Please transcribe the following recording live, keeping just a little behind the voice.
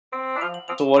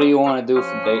So what do you want to do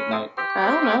for date night?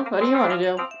 I don't know. What do you want to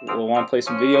do? We want to play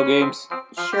some video games?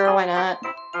 Sure, why not?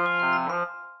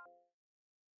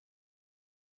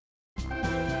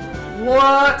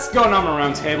 What's going on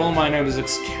around table? My name is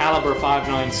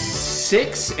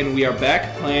Excalibur596, and we are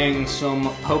back playing some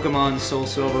Pokemon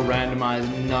Soulsilver Randomized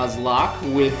Nuzlocke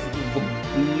with the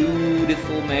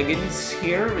beautiful Megan's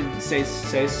here. And say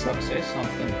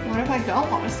something. What if I don't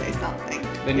want to say something?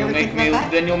 Then you'll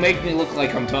make me look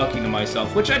like I'm talking to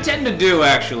myself, which I tend to do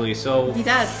actually. So He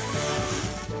does.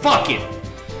 fuck it.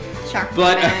 Sure.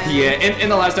 But yeah, in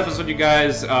the last episode, you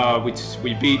guys,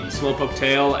 we beat Slowpoke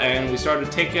Tail, and we started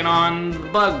taking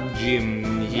on Bug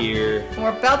Gym here. We're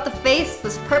about to face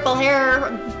this purple hair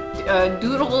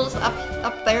doodles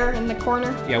up there in the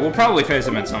corner. Yeah, we'll probably face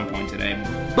him at some point today.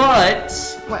 But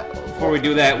before we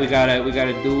do that, we gotta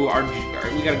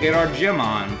get our gym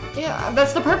on. Yeah,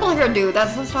 that's the purple hair dude. That's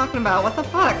what I was talking about. What the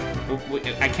fuck?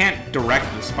 I can't direct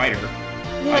the spider.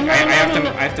 Yeah, like, no, I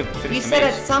no. have to finish You the said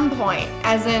maze. at some point,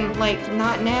 as in, like,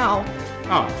 not now.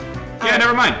 Oh. Yeah,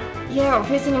 never mind. Yeah, we're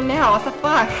facing him now. What the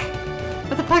fuck?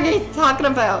 What the fuck are you talking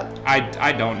about?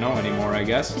 I don't know anymore, I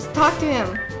guess. Just talk to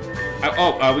him.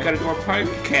 We gotta do our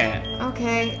podcast.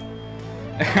 Okay.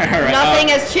 Alright. Nothing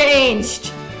has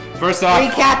changed. First off.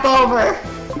 Recap over.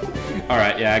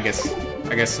 Alright, yeah, I guess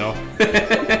so.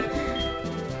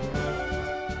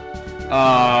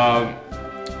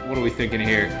 What are we thinking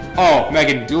here? Oh,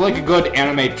 Megan, do like a good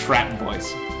anime trap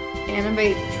voice.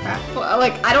 Anime trap?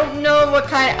 Like, I don't know what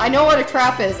kind. I know what a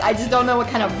trap is. I just don't know what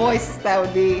kind of voice that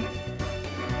would be.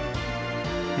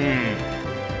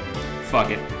 Fuck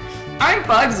it. I'm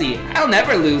Bugsy. I'll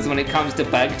never lose when it comes to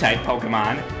bug-type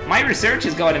Pokemon. My research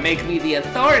is going to make me the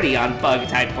authority on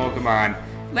bug-type Pokemon.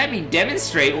 Let me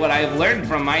demonstrate what I've learned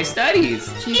from my studies.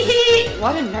 Jesus,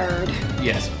 what a nerd.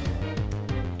 Yes.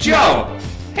 Joe!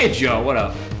 Hey Joe, what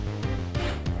up?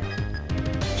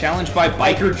 Challenged by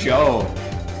Biker Joe.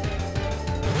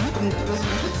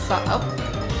 Oh,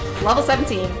 level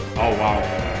 17. Oh, wow.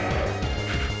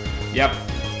 Yep.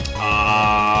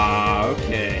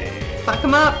 Okay. Fuck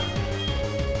him up.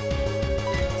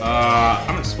 I'm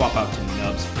gonna swap out to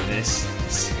Nubs for this.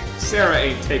 Sarah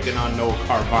ain't taking on no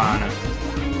Carvana.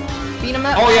 Beat him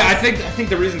up. Oh yeah, I think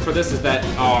the reason for this is that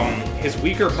his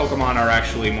weaker Pokemon are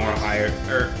actually more higher,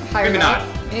 or maybe not.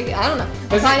 Maybe, I don't know.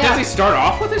 Does he start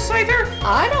off with a Scyther?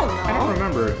 I don't know. I don't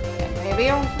remember. Maybe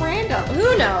a random.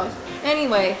 Who knows?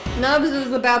 Anyway, Nubs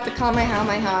is about to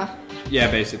Kamehameha. Yeah,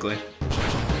 basically.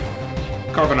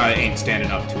 Carvana ain't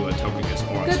standing up to a Togekiss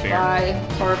or a Sphere. Goodbye,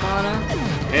 Carvana.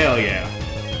 Hell yeah.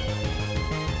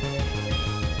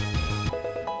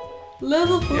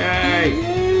 Level 14.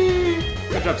 Yay!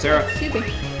 Good job, Sarah. Excuse me.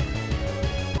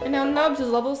 And now Nubs is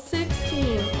level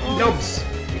 16. Oh, Nubs.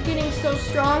 They're getting so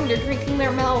strong, they're drinking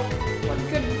their milk. What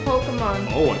good Pokemon.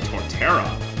 Oh, a Torterra.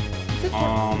 I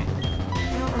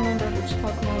don't remember which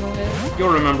Pokemon it is.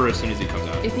 You'll remember as soon as he comes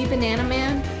out. Is he Banana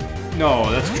Man? No,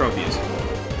 that's Tropius.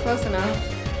 Close enough.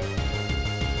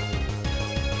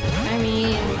 I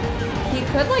mean, he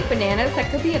could like bananas.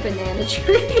 That could be a banana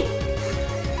tree.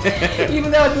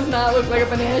 Even though it does not look like a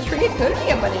banana tree, it could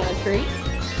be a banana tree.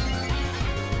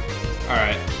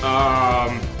 Alright,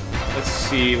 let's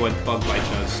see what Bug Bite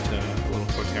does to little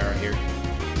Torterra here.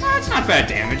 It's not bad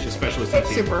damage, especially since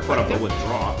he super put up a effective.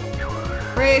 withdraw.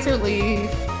 Razor Leaf.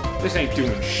 This ain't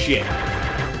doing shit.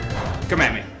 Come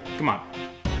at me. Come on.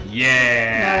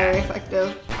 Yeah! Very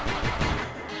effective.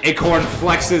 Acorn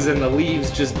flexes and the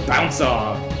leaves just bounce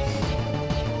off.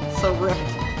 So ripped.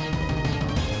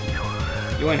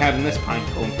 You ain't having this pine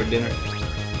cone for dinner.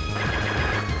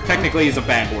 Technically, he's a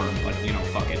bagworm, but you know,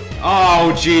 fuck it.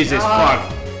 Oh, Jesus, fuck.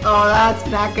 Oh, that's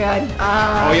not good.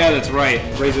 Oh, yeah, that's right.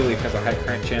 Razor Leaf has a high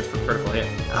current chance for critical hit.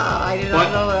 I did not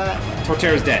know that.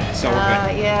 Torterra's dead, so we're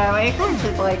good. Yeah, my Acorn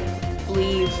should, like,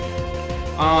 leave.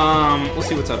 We'll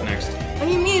see what's up next. What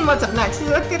do you mean, what's up next? He's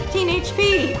at 15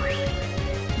 HP.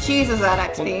 Jesus, that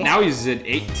XP. Well, now he's at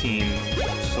 18,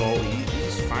 so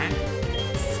he's fine.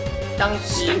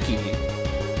 Stunky.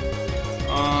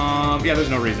 Yeah, there's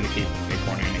no reason to keep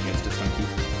Acorning against a Stunky.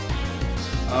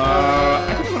 I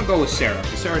think I'm gonna go with Sarah,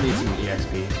 because Sarah needs some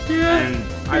EXP. Yeah. And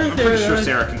I'm pretty sure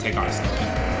Sarah can take on a Stunky.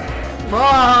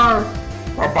 Roar!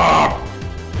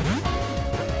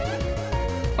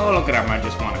 Oh, look at him, I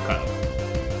just want to cut him.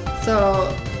 So,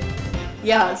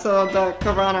 yeah, so the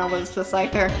Carvana was the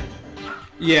Scyther.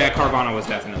 Yeah, Carvana was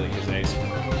definitely his ace.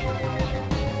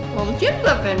 Well, the gyms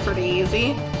have been pretty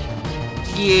easy.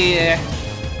 Yeah.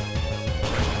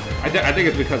 I think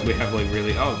it's because we have, like,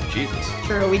 really... Oh, Jesus.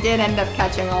 True, we did end up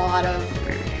catching a lot of...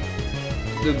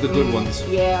 The good ones.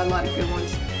 Yeah, a lot of good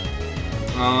ones.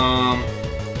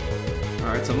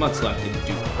 Alright, so Mutt's left to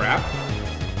do crap.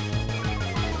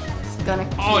 It's gonna.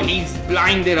 Oh, he's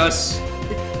blinded us.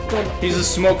 He's a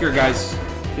smoker, guys.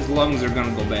 His lungs are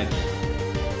gonna go bad.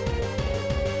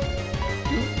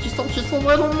 Just a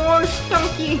little more,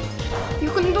 Stunky. You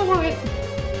can do it.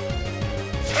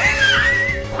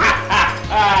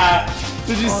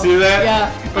 Did you see that?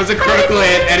 Yeah. It was a critical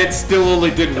hit, and it still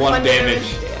only did one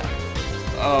damage. Yeah.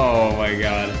 Oh my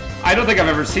god. I don't think I've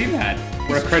ever seen that.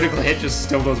 Where a critical hit just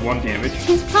still does 1 damage.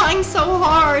 He's trying so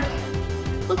hard.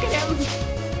 Look at him.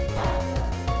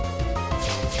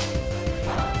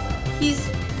 He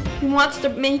wants to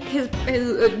make his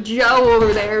Joe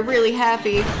over there really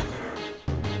happy.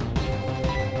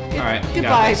 Alright,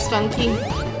 Goodbye, Stunky.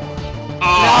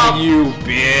 Oh, no. You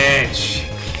bitch.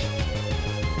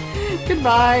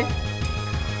 Goodbye.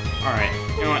 Alright,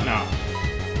 you know what? No.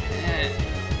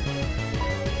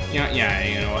 Yeah,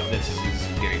 you know what? This is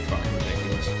getting fucking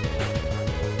ridiculous.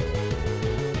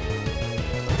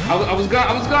 I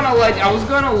was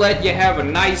gonna let you have a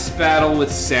nice battle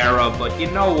with Sarah, but you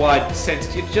know what?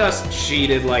 Since you just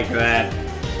cheated like that,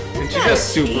 since you just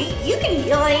super. You can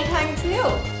heal anytime too.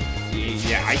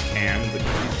 Yeah, I can, but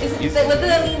would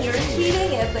that mean you're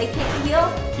cheating if they can't heal?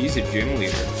 He's a gym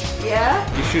leader. Yeah?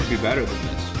 You should be better than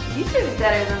this. You should be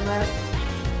better than this.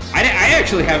 I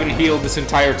actually haven't healed this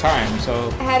entire time,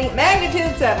 so... I had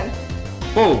magnitude 7.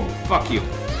 Boom! Fuck you.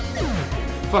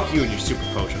 Fuck you and your super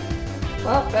potion.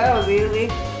 Well, that was easy.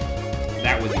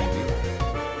 That was easy.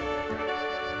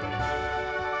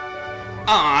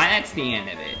 Aw, that's the end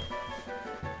of it.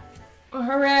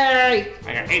 Hooray!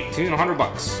 I got 1,800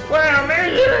 bucks. Wow,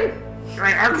 amazing!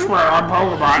 I swear on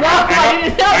Pokemon. No,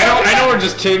 I know we're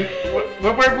just changing.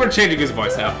 We're changing his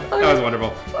voice now. That was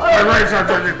wonderful. My voice not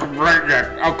doing great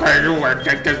yet. Okay, you win.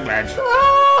 Take this match.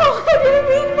 Oh, I didn't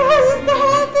mean that to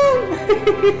happen.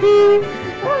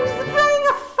 I was playing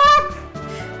a fuck.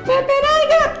 But then I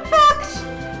got fucked.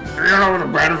 You know the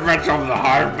benefits of the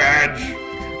Hive Badge?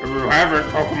 If you haven't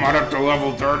Pokemon up to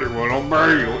level 30 will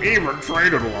obey you, even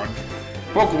traded ones.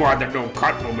 Pokemon that don't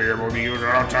cut will be able to use it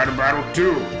outside of battle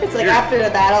too. It's like after the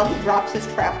battle, he drops his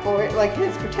trap for it, like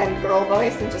his pretend girl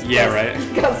voice, and just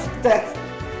goes death.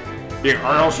 Yeah,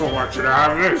 I also want you to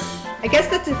have this. I guess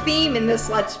that's a theme in this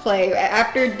Let's Play.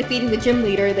 After defeating the gym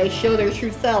leader, they show their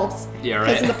true selves. Yeah, right.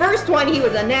 Because in the first one, he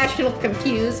was a national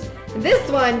confused. In this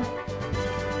one,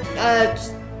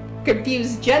 just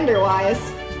confused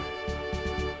gender-wise.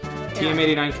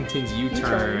 TM89 contains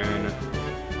U-turn.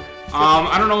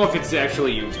 I don't know if it's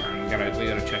actually U-turn. We gotta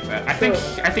check that. I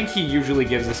think he usually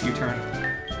gives us U-turn.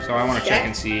 So I want to check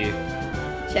and see.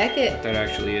 Check it. What that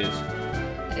actually is.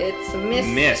 It's a mist.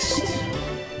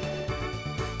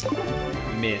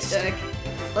 Mist.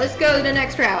 Let's go to the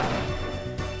next route.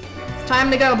 It's time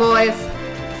to go, boys.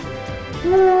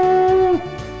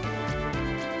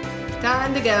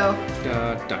 Time to go.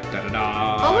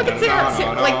 Oh, look at Sarah!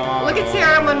 Look at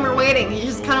Sarah when we're waiting. He's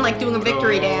just kind of like doing a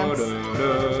victory dance.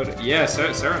 Yeah,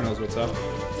 Sarah knows what's up.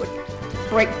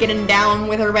 It's like getting down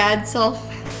with her bad self.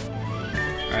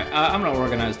 Alright, I'm gonna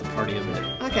organize the party a bit.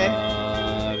 Okay.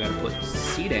 I gotta put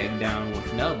Seed Egg down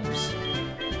with Nubs.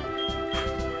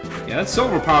 Yeah, that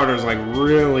Silver Powder's like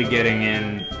really getting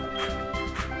in,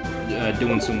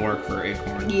 doing some work for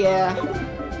Acorn. Yeah.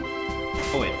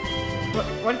 Oh wait.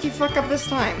 What did you fuck up this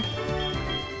time?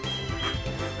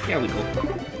 Yeah, we go.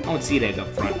 I want Seed Egg up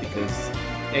front because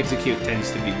Execute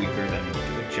tends to be weaker than the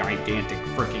gigantic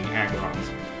freaking Agons.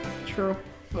 True.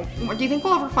 What do you think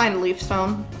we'll ever find a Leaf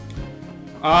Stone?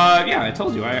 Yeah, I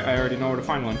told you. I already know where to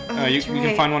find one. You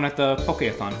can find one at the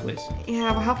Pokeathon place.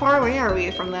 Yeah, but how far away are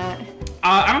we from that?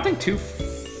 I don't think too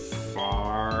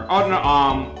far. Oh,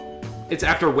 no, it's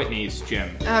after Whitney's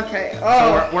gym. Okay.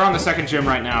 Oh. So we're on the second gym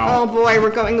right now. Oh boy, we're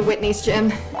going to Whitney's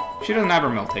gym. She doesn't have her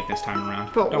Miltank this time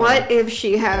around. But what if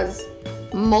she has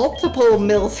multiple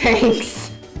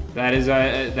Miltanks? That is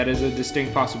a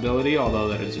distinct possibility, although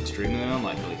that is extremely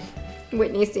unlikely.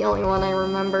 Whitney's the only one I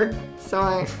remember, so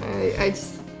I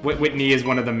just... Whitney is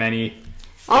one of the many...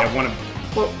 Oh. Yeah, one of...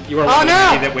 Well, you are one of the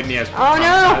many that Whitney has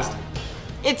no!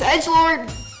 It's Edgelord!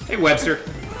 Hey, Webster.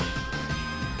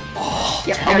 Oh,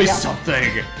 tell me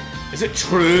something. Is it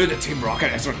true that Team Rocket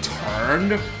has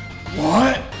returned?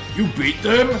 What? You beat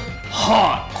them?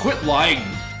 Ha! Quit lying,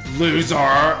 loser!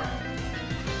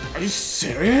 Are you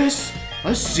serious?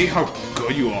 Let's see how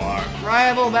good you are.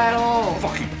 Rival battle!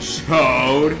 Fucking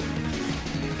chode!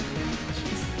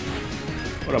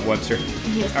 What up, Webster?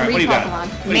 He has 3 what do you Pokemon.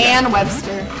 got? Man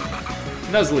Webster.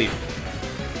 Nuzleaf.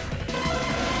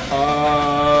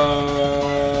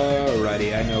 Alrighty,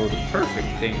 I know the perfect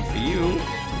thing for you.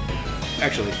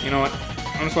 Actually, you know what?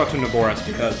 I'm gonna swap to Naboris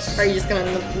because... Are you just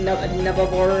gonna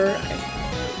Nubavore?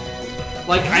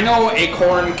 Like, I know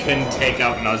Acorn can take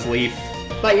out Nuzleaf.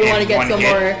 But you want to get some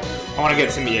more. I want to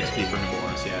get some EXP for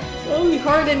Naboris, yeah. Oh, he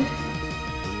hardened.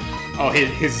 Oh,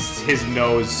 his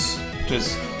nose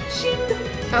just...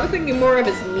 I was thinking more of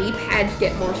his knee pads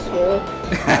get more swole.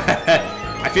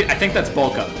 I think that's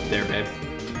bulk up there, babe.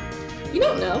 You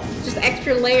don't know. Just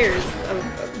extra layers of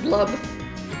blub.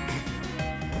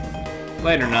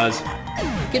 Later, Nuz.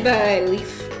 Goodbye,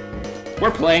 Leaf.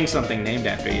 We're playing something named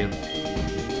after you.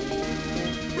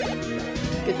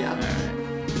 Good job.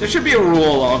 There should be a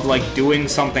rule of, like, doing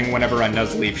something whenever a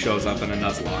Nuzleaf shows up in a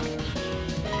Nuzlocke.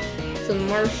 Some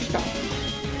more stuff.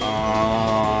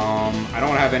 I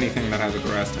don't have anything that has a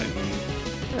grass type move.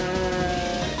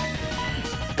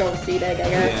 Go Seed Egg, I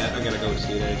guess. Yeah, I gotta go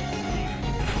Seed Egg.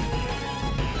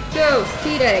 Go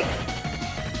Seed Egg.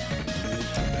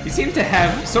 He seems to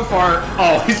have, so far...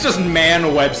 Oh, he's just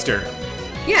Man Webster.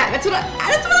 Yeah, that's what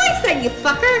I said, you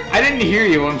fucker. I didn't hear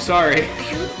you, I'm sorry.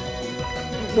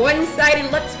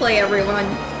 One-sided Let's Play, everyone.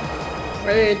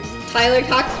 Where Tyler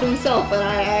talks to himself, and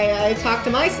I talk to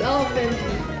myself, and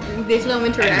there's no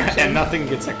interaction. And nothing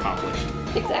gets accomplished.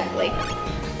 Exactly.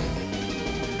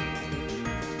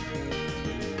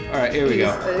 Alright, here we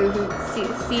go.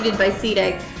 Seeded by Seed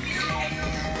Egg.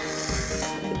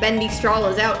 The bendy straw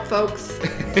is out, folks.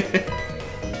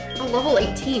 Oh, level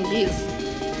 18, jeez.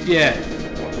 Yeah.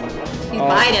 He's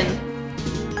Biden.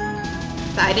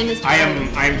 Biden is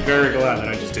trying. I'm very glad that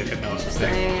I just did hypnosis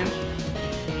thing. Damn.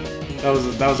 That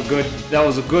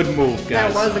was a good move,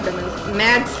 guys. That was a good move.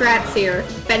 Mad strats here.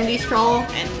 Bendy straw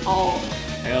and all.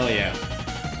 Hell yeah.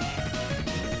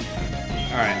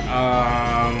 Alright,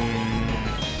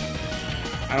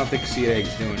 I don't think Seed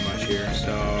Egg's doing much here,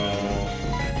 so...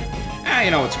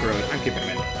 you know what, screw it. I'm keeping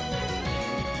him in.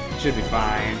 Should be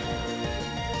fine.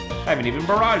 I haven't even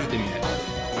barraged him yet.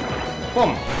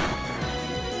 Boom!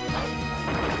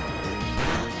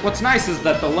 What's nice is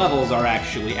that the levels are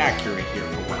actually accurate here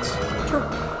for once. True.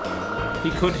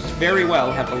 He could very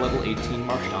well have a level 18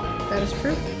 Marshtomp. That is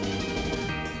true.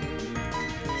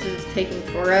 This is taking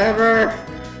forever.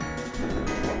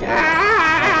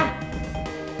 Ah!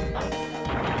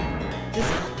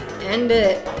 Just end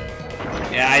it.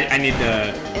 Yeah, I need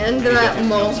to... End that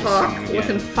mohawk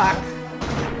looking fuck.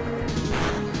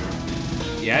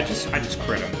 Yeah, I just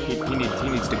crit him. He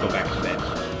needs to go back to bed.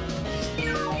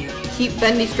 Keep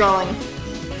bendy strawing.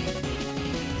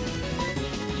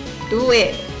 Do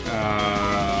it.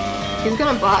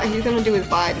 He's gonna do his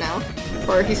bide now.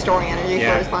 Or he's storing energy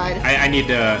for his bide. I need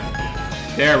to...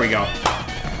 There we go.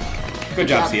 Good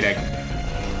job, Seed Egg.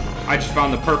 I just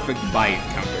found the perfect bite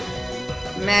counter.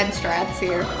 Mad strats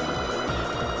here.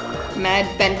 Mad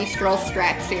bendy straw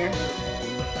strats here.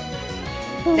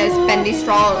 This bendy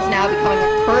straw is now becoming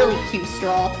a curly Q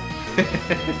straw.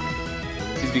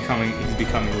 He's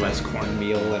becoming less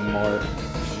cornmeal and more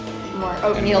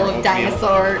oatmeal of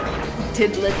dinosaur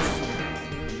tidlets.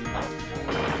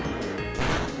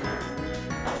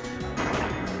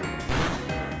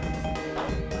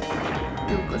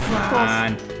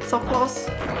 So close.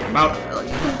 Come out. You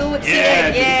can do it, Seed Yeah,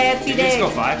 Egg. Yeah, Seed Did you just Egg. go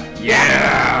 5?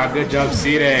 Yeah, good job,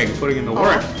 Seed Egg, putting in the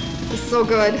work. It's so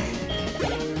good.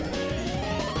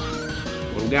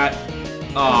 What we got?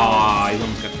 Aw, he's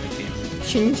almost got 15.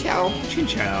 Chinchou.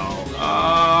 Chinchou.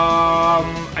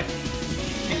 I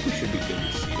think we should be good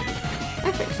with Seed Egg.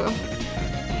 I think so.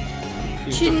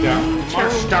 He's took down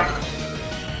Marshtomp.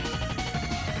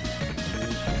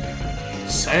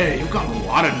 Say, you got a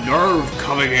lot of nerve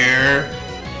coming here.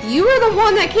 You were the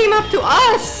one that came up to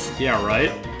us! Yeah,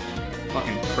 right?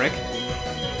 Fucking prick.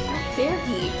 How dare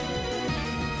he?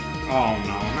 Oh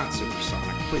no, not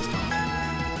supersonic. Please don't.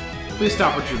 Please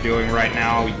stop what you're doing right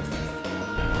now.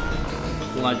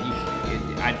 Pleb.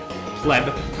 I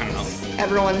don't know.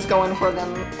 Everyone's going for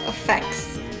them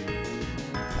effects.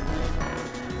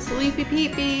 Sleepy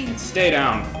peepee. Stay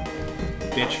down,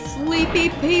 bitch. Sleepy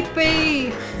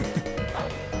peepee.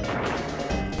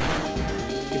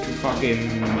 Get your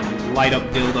fucking light up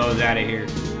dildos out of here.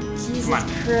 Jesus Come on.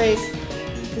 Christ.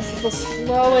 This is the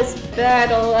slowest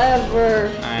battle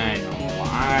ever. I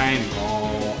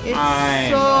know.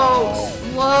 It's so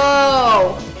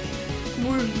slow.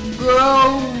 We're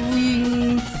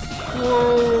going so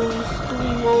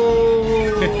slow.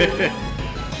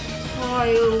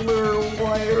 Tyler,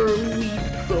 why are we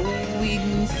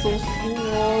going so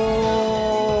slow?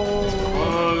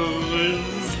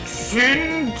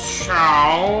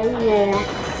 Chinchou won't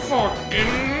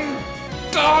fucking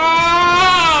die!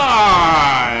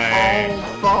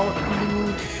 How about you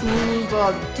choose a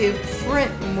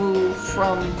different move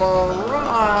from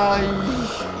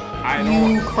Barrage? I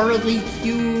You curly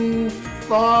Q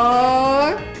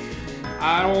fuck?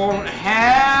 I don't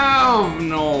have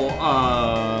no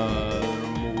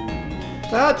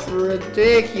moves. That's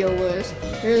ridiculous.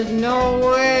 There's no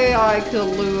way I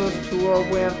could lose to a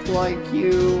wimp like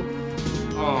you.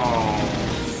 Oh,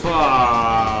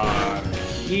 fuck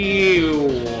you,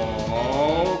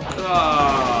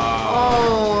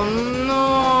 Oh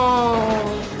no.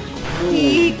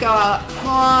 He got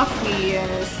coffee in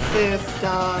his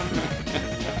system.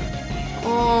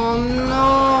 Oh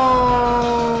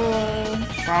no.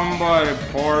 Somebody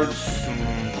poured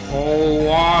some cold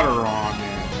water on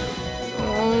it.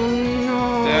 Oh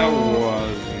no. That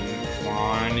wasn't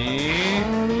funny.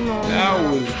 Oh, no. That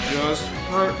was just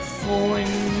hurtful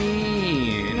and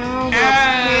mean. No,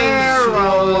 As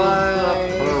was the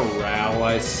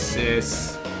paralysis.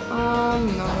 paralysis. Oh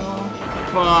no.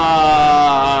 Fuck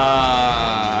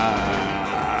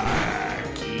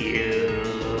you.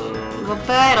 The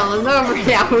battle is over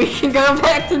now. We can go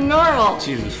back to normal.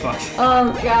 Jesus fuck.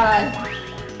 Oh god.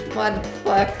 What the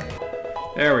fuck?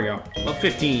 There we go. Level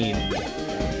 15.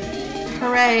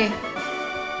 Hooray.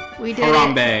 We did it.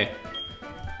 Harambe.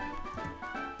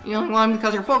 You only won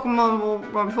because your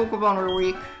Pokemon were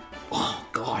weak. Oh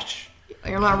gosh.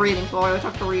 You're not reading, so I always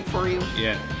have to read for you.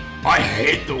 Yeah. I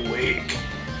hate the weak.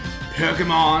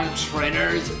 Pokemon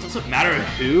trainers, it doesn't matter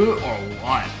who or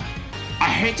what. I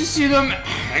hate to see them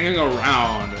hanging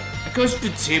around. It goes to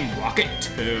Team Rocket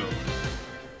too.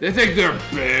 They think they're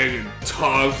big and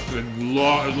tough and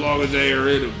as long as they are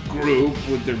in a group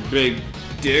with their big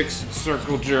dicks and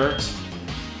circle jerks.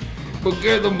 But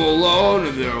get them alone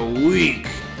and they're weak.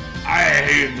 I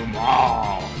hate them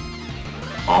all.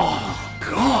 Oh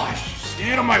gosh,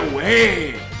 stay out of my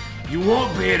way. You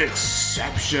won't be an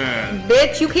exception.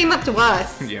 Bitch, you came up to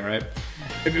us. Yeah, right.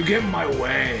 If you get in my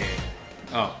way.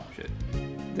 Oh, shit.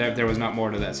 There was not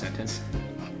more to that sentence.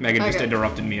 Megan just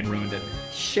interrupted me and ruined it.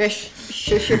 Shush.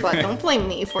 Shush your butt. Don't blame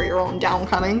me for your own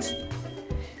downcomings.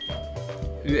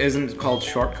 Isn't it called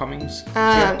shortcomings?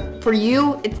 For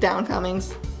you, it's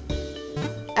downcomings.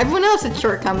 Everyone else, it's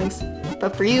shortcomings.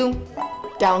 But for you,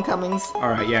 downcomings.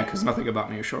 Alright, yeah, because nothing about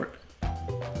me is short.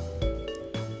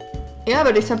 Yeah,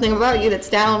 but there's something about you that's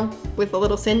down with a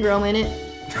little syndrome in it.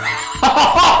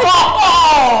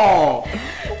 Oh!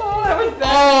 Oh, that was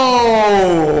bad.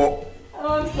 Oh!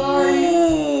 Oh, I'm sorry.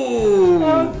 Ooh.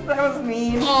 That was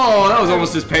mean. Oh, that was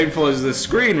almost as painful as the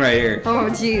screen right here. Oh,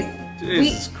 jeez.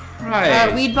 Jesus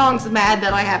Christ. Weed Bong's mad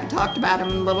that I haven't talked about him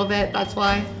a little bit, that's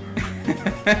why.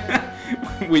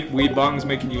 Weed Bong's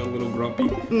making you a little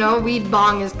grumpy. No, Weed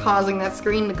Bong is causing that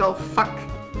screen to go fuck.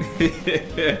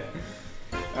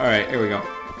 Alright, here we go.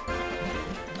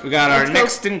 We got our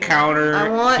next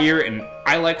encounter here in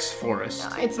Ilex Forest.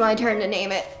 It's my turn to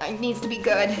name it. It needs to be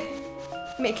good.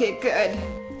 Make it good.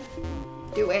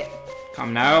 Do it.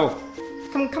 Come now.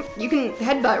 Come. You can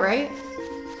headbutt, right?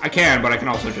 I can, but I can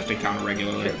also just encounter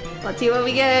regularly. Let's see what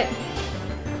we get.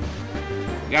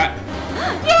 Got.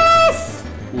 Yes!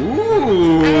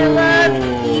 Ooh! I love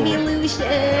evolutions.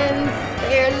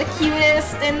 They're the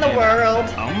cutest in the world.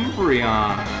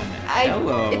 Umbreon.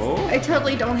 Hello. I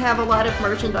totally don't have a lot of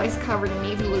merchandise covered in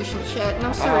evolution shit, and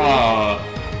I'm sorry.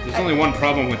 There's only one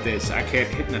problem with this. I can't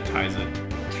hypnotize it.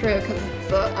 True, because it's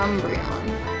the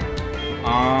Umbreon.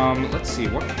 Let's see.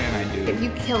 What can I do? If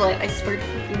you kill it, I swear to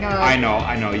fucking God. I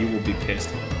know. You will be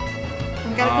pissed.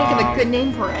 I gotta think of a good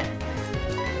name for it.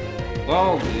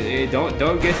 Well,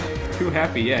 don't get too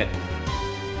happy yet.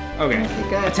 Okay.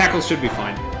 Good. A tackle should be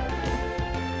fine.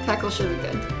 Tackle should be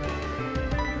good.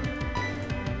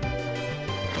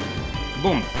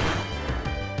 Boom.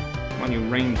 Come on, you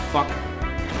rain fuck.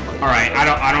 Alright,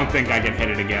 I don't think I can hit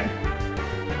it again.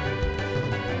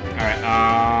 Alright,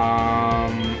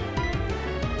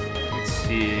 let's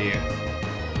see.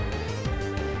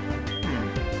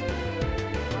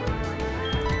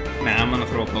 Man, I'm gonna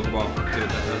throw a Pokeball. See what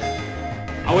that does.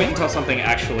 I'll wait until something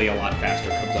actually a lot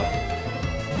faster comes up.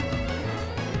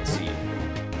 Let's see.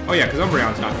 Oh yeah, because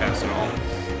Umbreon's not fast at all.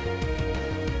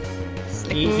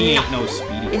 He ain't no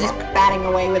speedy. It's just batting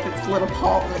away with its little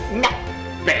paw. Like, no.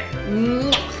 No.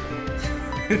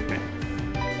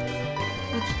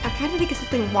 I kind of think of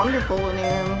something wonderful in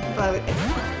him, but I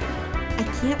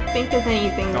can't think of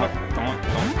anything. Don't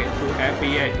get too happy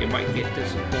yet. You might get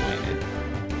disappointed.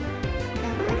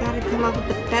 I gotta come up with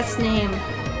the best name.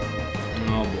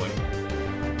 Oh boy.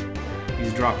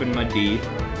 He's dropping my D.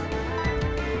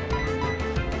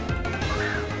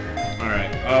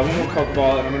 Alright, one more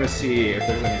Pokeball, and I'm gonna see if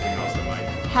there's anything else that might.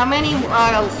 How many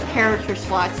character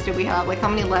slots do we have? Like, how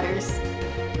many letters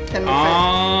can we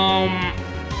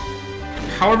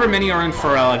however many are in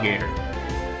for alligator.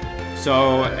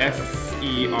 So,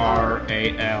 F-E-R-A-L-A...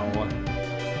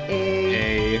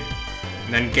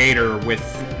 And then Gator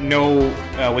with no,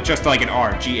 with just like an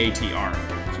R, G-A-T-R.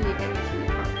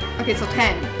 G-A-T-R. Okay, so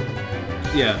 10.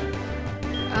 Yeah.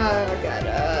 Oh god,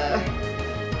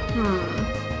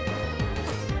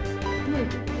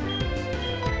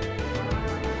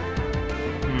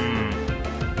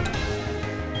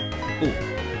 Ooh.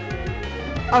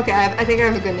 Okay, I think I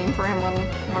have a good name for him when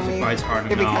we Bites hard.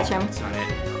 if we catch him. That's not it.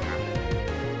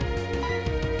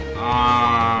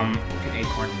 What can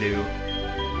Acorn do?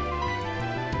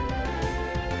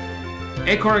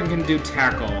 Acorn can do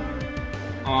tackle.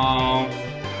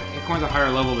 Acorn's a higher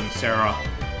level than Sarah.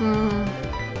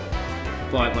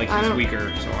 But like he's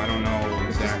weaker, so I don't know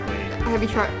exactly. Have you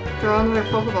tried throw another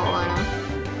Pokeball on him?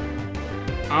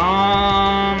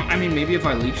 I mean maybe if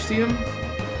I Leech Seed him?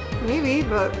 Maybe,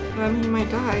 but then he might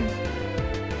die.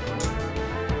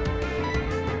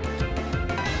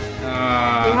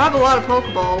 We have a lot of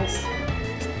Pokeballs.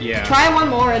 Yeah. Try one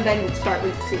more and then start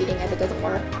Leech Seeding if it doesn't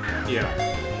work. Yeah.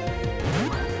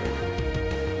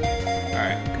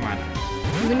 Alright, come on.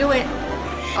 You can do it.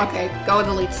 Okay, go with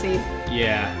the Leech Seed.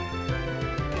 Yeah.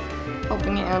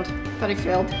 Helping hand. But I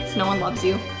failed because no one loves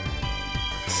you.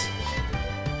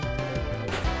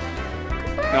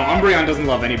 No, Umbreon doesn't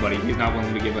love anybody. He's not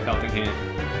willing to give a helping hand.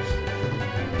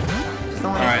 Just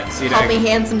don't want Alright, see you helping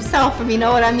hands himself, if you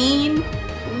know what I mean.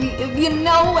 If you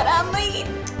know what I mean.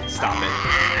 Stop it.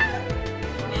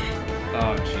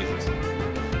 Oh, Jesus.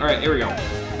 Alright, here we go.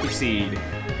 Seed.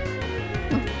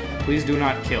 Please do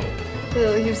not kill.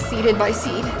 You're seeded by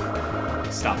seed.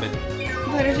 Stop it.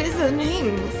 But it is a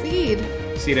name, seed.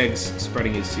 Seed Egg's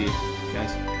spreading his seed,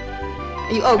 guys.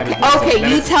 You, okay,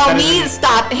 you tell me to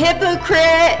stop,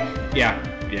 hypocrite! Yeah,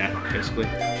 basically.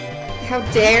 How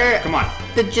dare Come on.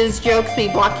 the jizz jokes be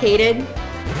blockaded?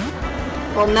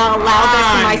 Will not allow this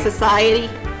in my society.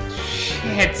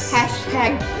 Shit.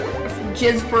 Hashtag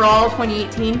jizz for all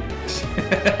 2018.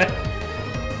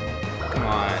 Come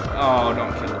on. Oh,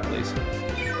 don't kill it, please.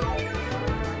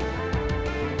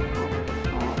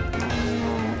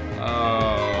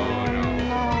 Oh, no.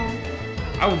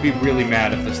 I would be really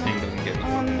mad if this thing doesn't get the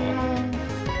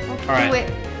Pokeball. Alright. Do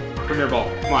it. Premier Ball.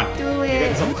 Come on. Do You're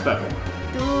getting it. something special.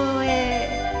 Do it.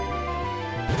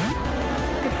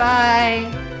 Goodbye.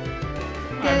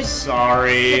 I'm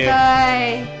sorry.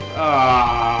 Goodbye.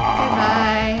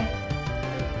 Ah.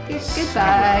 Goodbye.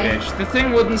 Goodbye. Bitch. The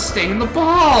thing wouldn't stay in the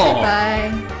ball.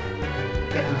 Goodbye.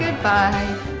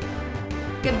 Goodbye.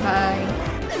 Goodbye.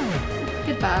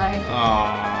 Goodbye.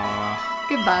 Aww.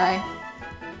 Goodbye.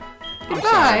 I'm Goodbye.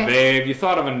 sorry, babe. You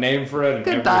thought of a name for it and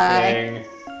Goodbye. everything.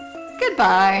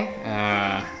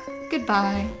 Goodbye.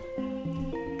 Goodbye.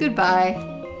 Goodbye.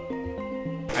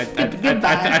 I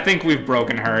think we've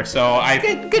broken her, so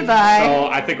Goodbye. So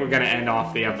I think we're gonna end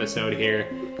off the episode here.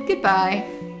 Goodbye.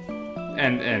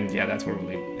 And yeah, that's where we'll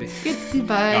leave.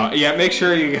 Goodbye. Yeah, make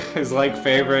sure you guys like,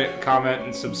 favorite, comment,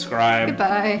 and subscribe.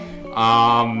 Goodbye.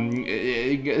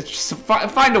 Just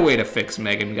find a way to fix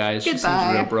Megan, guys. She seems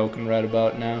Goodbye. real broken right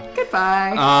about now.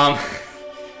 Goodbye.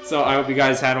 So I hope you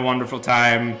guys had a wonderful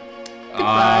time.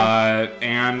 Goodbye.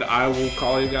 And I will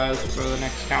call you guys for the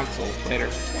next council later.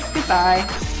 Goodbye.